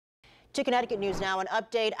To Connecticut News now, an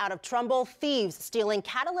update out of Trumbull. Thieves stealing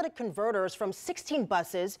catalytic converters from 16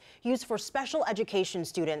 buses used for special education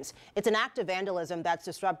students. It's an act of vandalism that's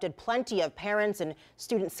disrupted plenty of parents' and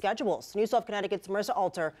student schedules. News 12 Connecticut's Marissa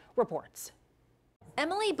Alter reports.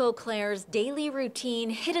 Emily Beauclair's daily routine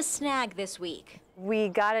hit a snag this week. We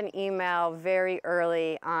got an email very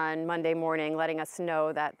early on Monday morning letting us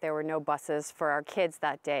know that there were no buses for our kids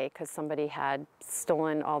that day because somebody had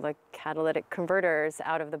stolen all the catalytic converters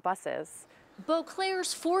out of the buses.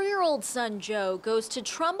 Beauclair's 4-year-old son Joe goes to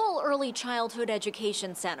Trumbull Early Childhood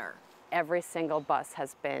Education Center. Every single bus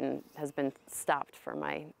has been stopped for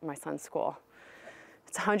my son's school.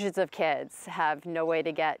 It's hundreds of kids have no way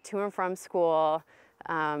to get to and from school.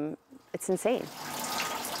 It's insane.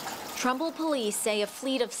 Trumbull police say a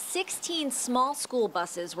fleet of 16 small school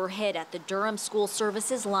buses were hit at the Durham School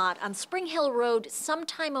Services lot on Spring Hill Road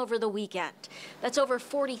sometime over the weekend. That's over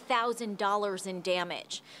 $40,000 in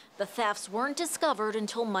damage. The thefts weren't discovered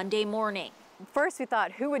until Monday morning. First we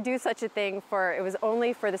thought, who would do such a thing it was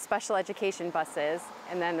only for the special education buses.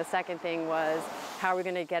 And then the second thing was, how are we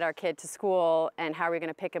going to get our kid to school and how are we going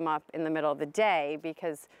to pick him up in the middle of the day?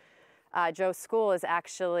 Because Joe's school is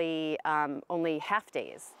actually only half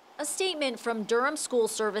days. A statement from Durham School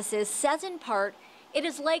Services says in part, it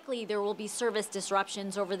is likely there will be service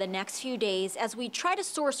disruptions over the next few days as we try to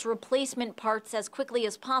source replacement parts as quickly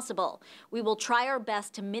as possible. We will try our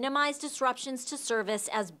best to minimize disruptions to service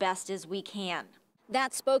as best as we can.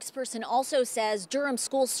 That spokesperson also says Durham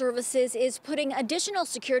School Services is putting additional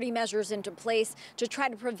security measures into place to try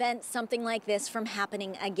to prevent something like this from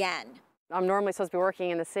happening again. I'm normally supposed to be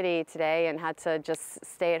working in the city today and had to just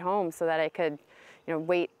stay at home so that I could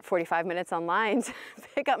wait 45 minutes online to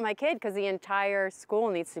pick up my kid because the entire school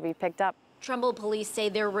needs to be picked up. Trumbull police say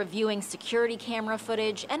they're reviewing security camera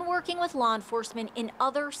footage and working with law enforcement in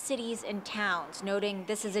other cities and towns, noting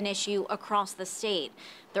this is an issue across the state.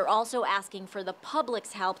 They're also asking for the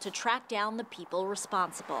public's help to track down the people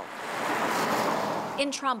responsible. In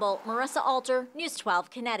Trumbull, Marissa Alter, News 12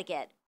 Connecticut.